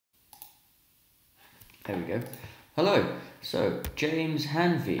There we go. Hello. So, James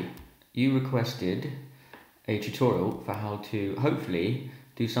Hanvey, you requested a tutorial for how to hopefully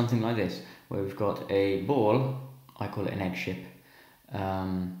do something like this, where we've got a ball, I call it an egg ship,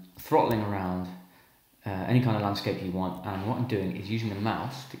 throttling around any kind of landscape you want, and what I'm doing is using the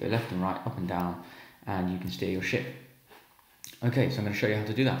mouse to go left and right, up and down, and you can steer your ship. Okay, so I'm going to show you how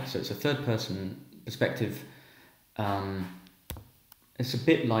to do that. So it's a third-person perspective. It's a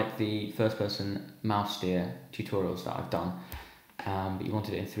bit like the first-person mouseSteer tutorials that I've done, but you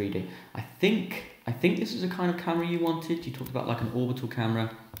wanted it in 3D. I think this is the kind of camera you wanted. You talked about like an orbital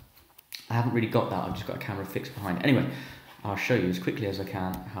camera. I haven't really got that. I've just got a camera fixed behind it. Anyway, I'll show you as quickly as I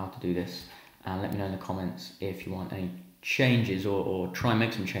can how to do this, and let me know in the comments if you want any changes or try and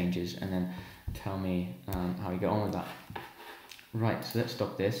make some changes, and then tell me how you get on with that. Right, so let's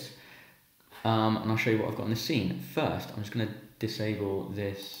stop this, and I'll show you what I've got in this scene. First, I'm just going to disable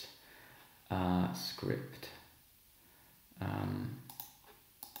this script.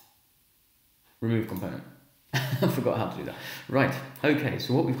 Remove component. I forgot how to do that. Right, okay,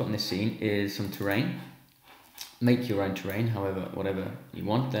 so what we've got in this scene is some terrain. Make your own terrain, however, whatever you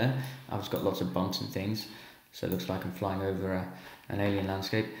want there. I've just got lots of bumps and things, so it looks like I'm flying over an alien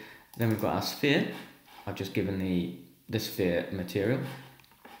landscape. Then we've got our sphere. I've just given the sphere material.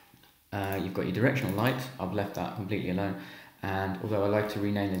 You've got your directional light. I've left that completely alone. And although I like to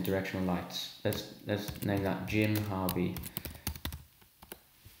rename the directional lights, let's name that Jim Harvey,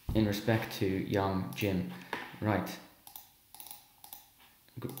 in respect to young Jim. Right.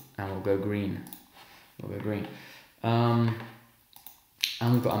 And we'll go green. We'll go green. And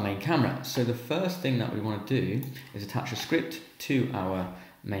we've got our main camera. So the first thing that we want to do is attach a script to our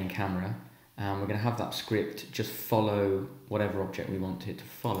main camera. And we're going to have that script just follow whatever object we want it to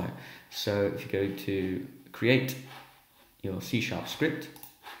follow. So if you go to create your C# script,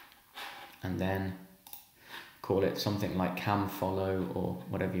 and then call it something like cam follow or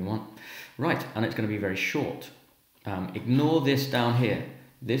whatever you want. Right, and it's going to be very short. Ignore this down here.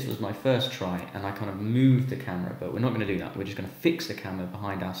 This was my first try, and I kind of moved the camera, but we're not going to do that. We're just going to fix the camera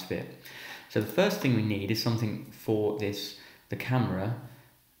behind our sphere. So the first thing we need is something for the camera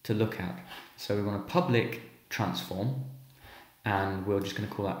to look at. So we want a public transform, and we're just going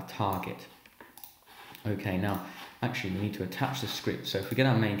to call that the target. Okay, now actually we need to attach the script. So if we get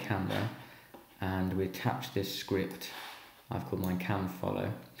our main camera and we attach this script, I've called mine cam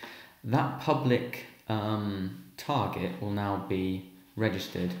follow, that public target will now be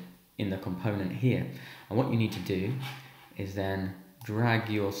registered in the component here. And what you need to do is then drag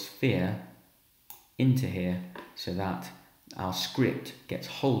your sphere into here so that our script gets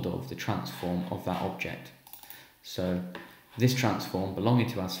hold of the transform of that object. So this transform belonging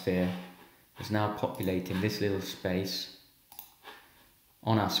to our sphere is now populating this little space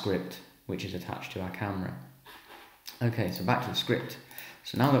on our script, which is attached to our camera. Okay, so back to the script.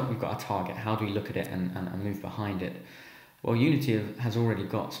 So now that we've got our target, how do we look at it and move behind it? Well, Unity has already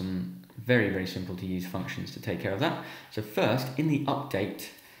got some very, very simple to use functions to take care of that. So first, in the update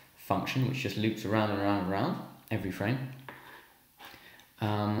function, which just loops around and around and around every frame,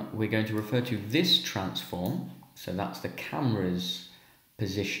 we're going to refer to this transform. So that's the camera's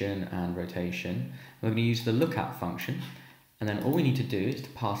position and rotation. We're going to use the lookat function, and then all we need to do is to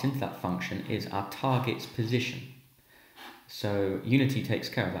pass into that function is our target's position. So Unity takes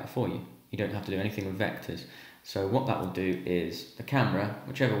care of that for you. You don't have to do anything with vectors. So what that will do is the camera,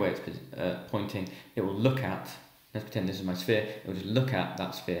 whichever way it's pointing, it will look at, let's pretend this is my sphere, it will just look at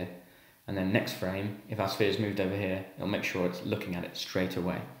that sphere, and then next frame, if our sphere is moved over here, it'll make sure it's looking at it straight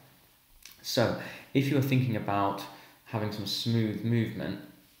away. So if you're thinking about having some smooth movement,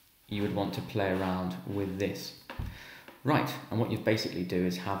 you would want to play around with this. Right, and what you basically do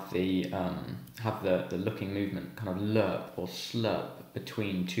is have the looking movement kind of lerp or slurp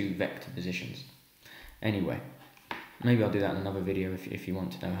between two vector positions. Anyway, maybe I'll do that in another video if you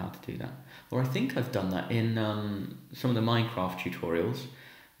want to know how to do that. Or I think I've done that in some of the Minecraft tutorials,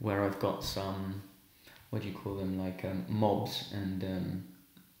 where I've got some, what do you call them, like mobs and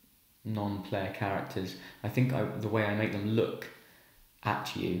non-player characters. I think the way I make them look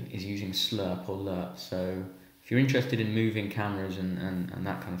at you is using slurp or lerp. So if you're interested in moving cameras and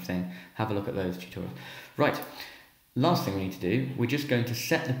that kind of thing, have a look at those tutorials. Right, last thing we need to do, we're just going to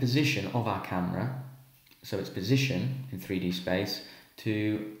set the position of our camera, so its position in 3D space,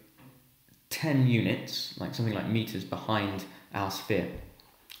 to 10 units, like something like meters behind our sphere.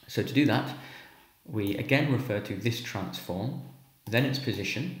 So to do that, we again refer to this transform, then its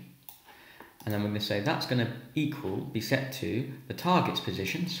position, and then we're going to say that's going to be set to the target's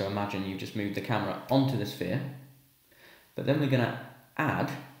position. So imagine you've just moved the camera onto the sphere, but then we're going to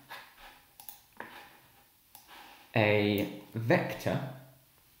add a vector,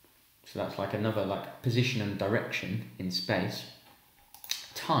 so that's like another like position and direction in space,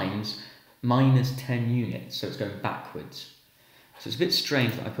 times minus 10 units, so it's going backwards. So it's a bit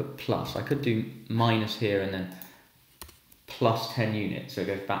strange that I put plus. I could do minus here and then plus 10 units, so it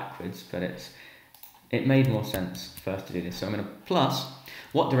goes backwards, but it made more sense first to do this. So I'm going to plus,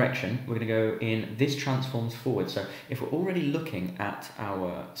 what direction? We're going to go in this transforms forward. So if we're already looking at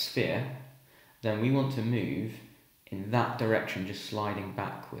our sphere, then we want to move in that direction, just sliding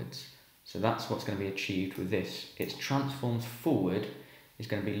backwards. So that's what's going to be achieved with this. Its transforms forward is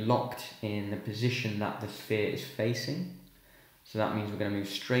going to be locked in the position that the sphere is facing. So that means we're going to move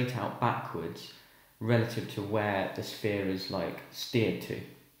straight out backwards relative to where the sphere is like steered to.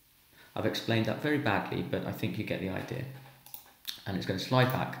 I've explained that very badly, but I think you get the idea. And it's going to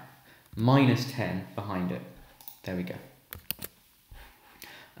slide back minus 10 behind it. There we go.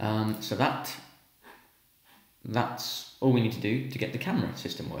 So that's all we need to do to get the camera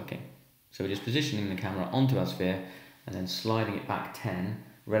system working. So we're just positioning the camera onto our sphere and then sliding it back 10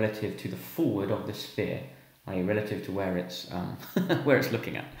 relative to the forward of the sphere, i.e. relative to where it's where it's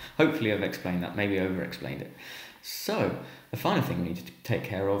looking at. Hopefully I've explained that, maybe over-explained it. So the final thing we need to take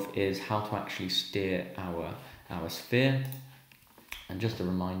care of is how to actually steer our sphere. And just a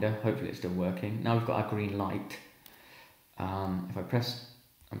reminder, hopefully it's still working. Now we've got our green light. If I press,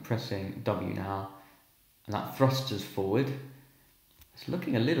 I'm pressing W now, and that thrusts us forward. It's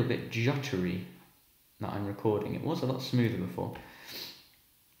looking a little bit juddery that I'm recording. It was a lot smoother before.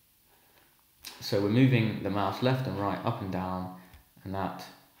 So we're moving the mouse left and right, up and down, and that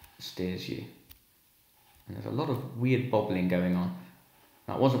steers you. And there's a lot of weird bobbling going on.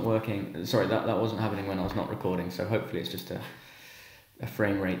 That wasn't working, sorry, that wasn't happening when I was not recording, so hopefully it's just a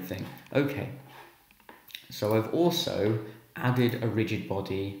frame rate thing. Okay, so I've also added a rigid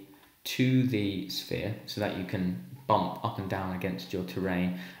body to the sphere so that you can bump up and down against your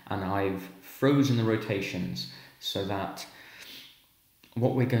terrain, and I've frozen the rotations so that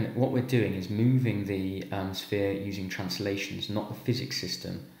what we're doing is moving the sphere using translations, not the physics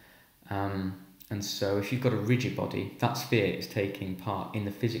system. And so if you've got a rigid body, that sphere is taking part in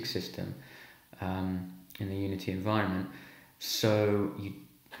the physics system in the Unity environment. So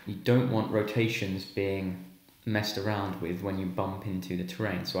you don't want rotations being messed around with when you bump into the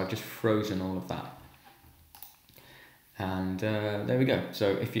terrain. So I've just frozen all of that. And there we go.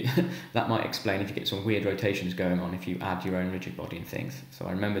 So if you that might explain if you get some weird rotations going on if you add your own rigid body and things. So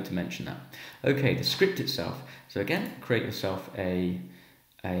I remembered to mention that. Okay, the script itself. So again, create yourself a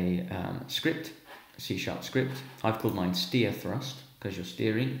script, a C# script. I've called mine steerThrust because you're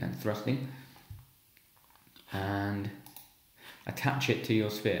steering and thrusting. And attach it to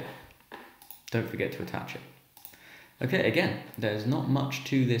your sphere. Don't forget to attach it. Okay, again, there's not much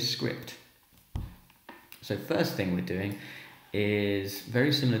to this script. So first thing we're doing is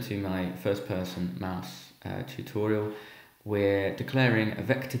very similar to my first person mouse tutorial. We're declaring a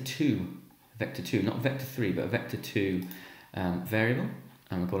vector2, not vector3, but a vector2 variable,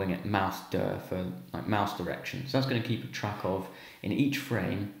 and we're calling it mouseSteer for like mouse direction. So that's going to keep a track of in each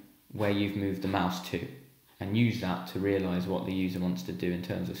frame where you've moved the mouse to, and use that to realize what the user wants to do in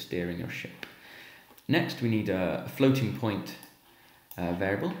terms of steering your ship. Next, we need a floating point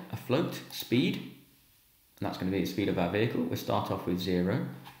variable, a float speed. And that's going to be the speed of our vehicle. We'll start off with 0.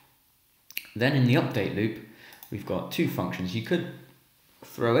 Then in the update loop, we've got two functions. You could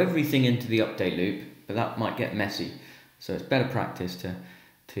throw everything into the update loop, but that might get messy. So it's better practice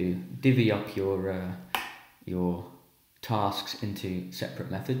to divvy up your tasks into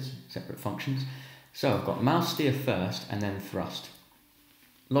separate methods, separate functions. So I've got mouseSteer first and then thrust.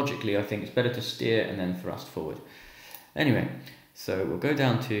 Logically, I think it's better to steer and then thrust forward. Anyway, so we'll go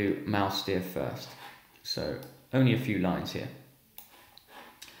down to mouseSteer first. So only a few lines here.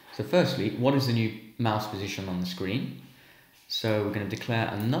 So firstly, what is the new mouse position on the screen? So we're going to declare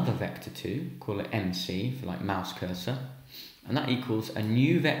another vector2, call it MC for like mouse cursor, and that equals a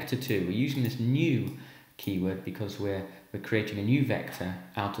new vector2. We're using this new keyword because we're creating a new vector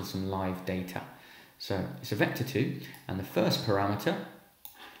out of some live data. So it's a vector2, and the first parameter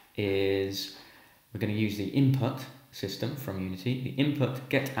is we're going to use the input system from Unity, the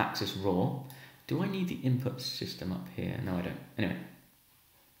Input.GetAxis_raw. Do I need the input system up here? No, I don't. Anyway,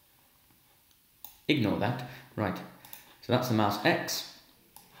 ignore that. Right, so that's the mouse X.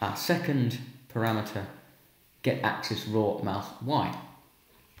 Our second parameter, getAxis_raw mouse Y.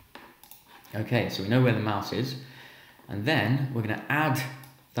 Okay, so we know where the mouse is, and then we're going to add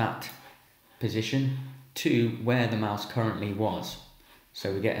that position to where the mouse currently was.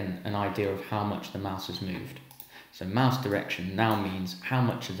 So we get an idea of how much the mouse has moved. So mouse direction now means how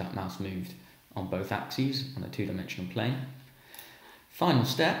much has that mouse moved on both axes on a two-dimensional plane. Final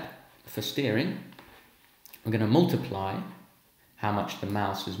step for steering, we're going to multiply how much the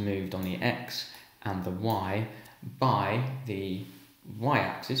mouse has moved on the X and the Y by the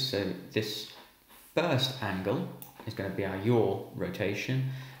Y-axis. So this first angle is going to be our yaw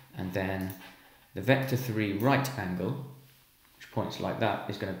rotation, and then the vector 3 right angle, which points like that,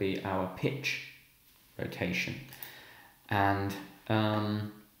 is going to be our pitch rotation. And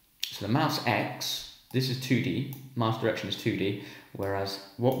so the mouse X, this is 2D, mouse direction is 2D, whereas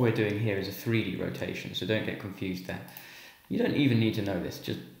what we're doing here is a 3D rotation, so don't get confused there. You don't even need to know this,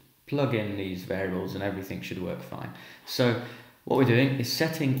 just plug in these variables and everything should work fine. So what we're doing is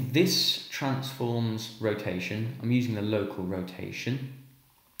setting this transform's rotation. I'm using the local rotation,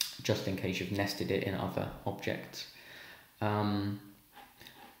 just in case you've nested it in other objects. And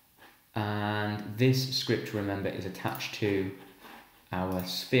this script, remember, is attached to our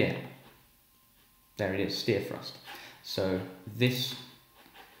sphere. There it is, steerThrust. So this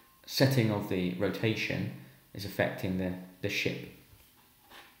setting of the rotation is affecting the ship.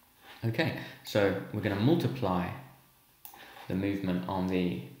 Okay, so we're going to multiply the movement on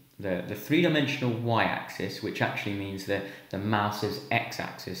the three-dimensional y-axis, which actually means that the mouse's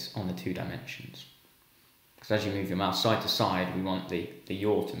x-axis on the 2 dimensions. Because as you move your mouse side to side, we want the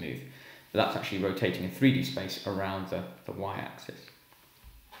yaw to move. But that's actually rotating in 3D space around the y-axis,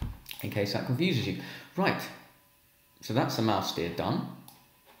 in case that confuses you. Right, so that's the mouseSteer done.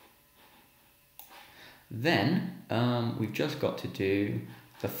 Then we've just got to do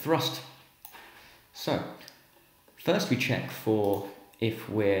the thrust. So first we check for if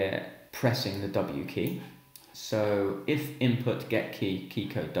we're pressing the W key. So if Input.GetKey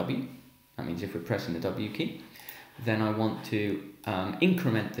KeyCode.W, that means if we're pressing the W key, then I want to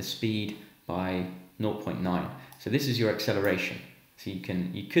increment the speed by 0.9. So this is your acceleration. So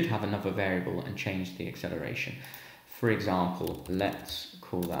you could have another variable and change the acceleration. For example, let's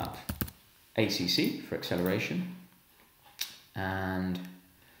call that ACC for acceleration. And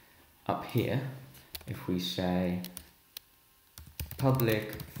up here, if we say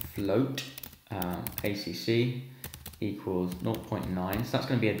public float ACC equals 0.9, so that's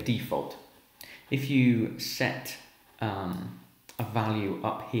going to be a default. If you set a value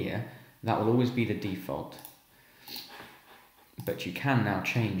up here, that will always be the default. But you can now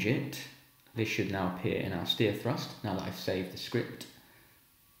change it. This should now appear in our steerThrust, now that I've saved the script.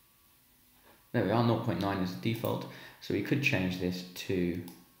 There we are, 0.9 is the default. So we could change this to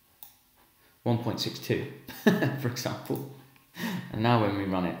 1.62, for example. And now when we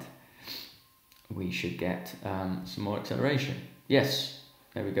run it, we should get some more acceleration. Yes,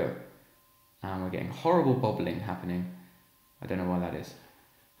 there we go. And we're getting horrible bobbling happening. I don't know why that is.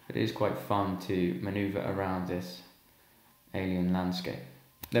 But it is quite fun to maneuver around this alien landscape.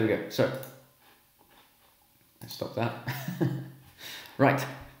 There we go. So, let's stop that. Right,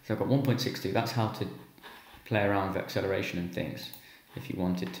 so I've got 1.62. That's how to play around with acceleration and things, if you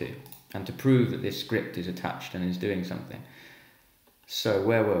wanted to. And to prove that this script is attached and is doing something. So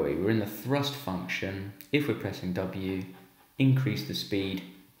where were we? We're in the thrust function. If we're pressing W, increase the speed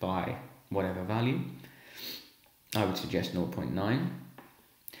by whatever value. I would suggest 0.9.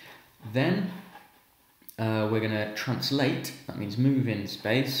 Then we're going to translate, that means move in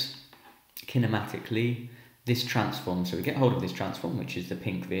space, kinematically, this transform. So we get hold of this transform, which is the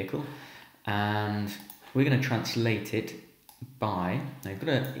pink vehicle, and we're going to translate it by, now you've got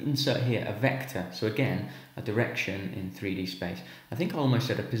to insert here a vector, so again, a direction in 3D space. I think I almost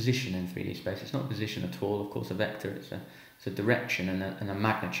said a position in 3D space. It's not a position at all, of course. A vector, it's a direction and a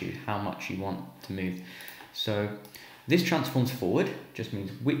magnitude, how much you want to move. So this transforms forward, just means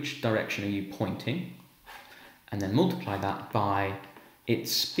which direction are you pointing, and then multiply that by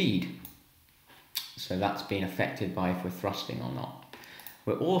its speed. So that's being affected by if we're thrusting or not.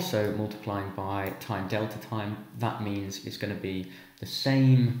 We're also multiplying by time delta time. That means it's going to be the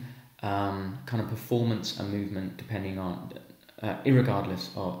same kind of performance and movement depending on, regardless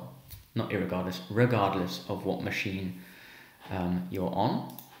of what machine you're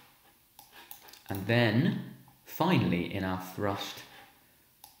on. And then finally in our thrust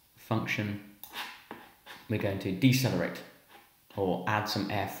function, we're going to decelerate or add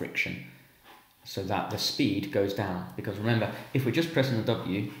some air friction so that the speed goes down. Because remember, if we're just pressing the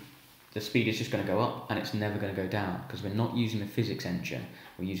W, the speed is just going to go up and it's never going to go down because we're not using the physics engine,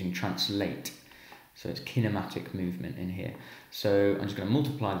 we're using translate. So it's kinematic movement in here. So I'm just going to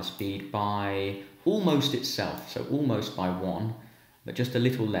multiply the speed by almost itself, so almost by 1, but just a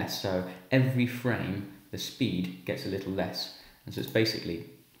little less. So every frame, the speed gets a little less. And so it's basically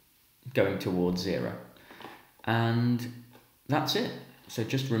going towards 0. And that's it. So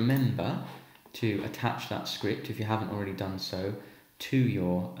just remember to attach that script, if you haven't already done so, to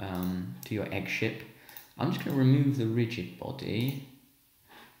your egg ship. I'm just going to remove the rigid body,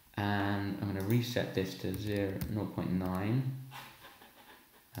 and I'm going to reset this to 0.9,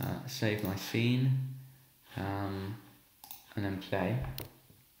 save my scene, and then play,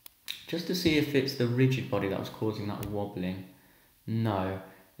 just to see if it's the rigid body that was causing that wobbling. No,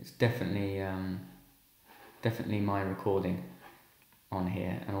 it's definitely my recording on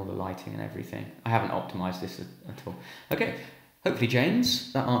here and all the lighting and everything. I haven't optimized this at all. Okay, hopefully,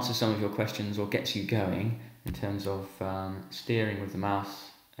 James, that answers some of your questions or gets you going in terms of steering with the mouse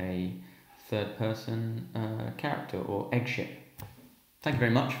a third-person character or egg ship. Thank you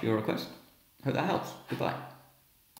very much for your request. Hope that helps. Goodbye.